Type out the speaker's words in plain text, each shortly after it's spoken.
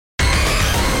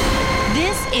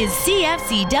is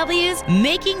CFCW's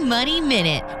Making Money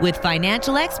Minute with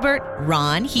financial expert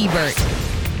Ron Hebert.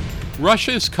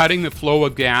 Russia is cutting the flow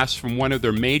of gas from one of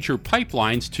their major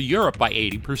pipelines to Europe by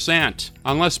 80%.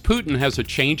 Unless Putin has a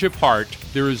change of heart,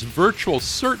 there is virtual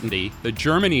certainty that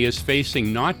Germany is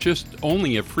facing not just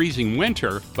only a freezing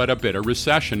winter, but a bitter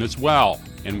recession as well.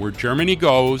 And where Germany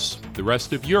goes, the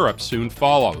rest of Europe soon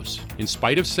follows. In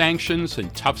spite of sanctions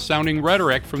and tough-sounding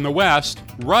rhetoric from the West,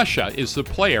 Russia is the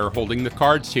player holding the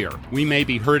cards here. We may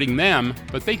be hurting them,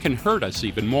 but they can hurt us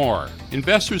even more.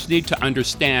 Investors need to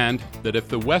understand that if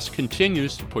the West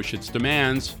continues to push its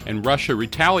demands and Russia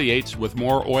retaliates with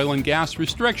more oil and gas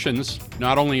restrictions,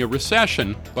 not only a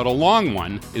recession, but a long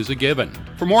one is a given.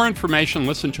 For more information,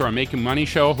 listen to our Making Money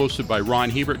show hosted by Ron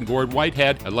Hebert and Gord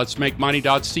Whitehead at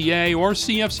letsmakemoney.ca or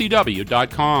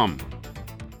cfcw.com.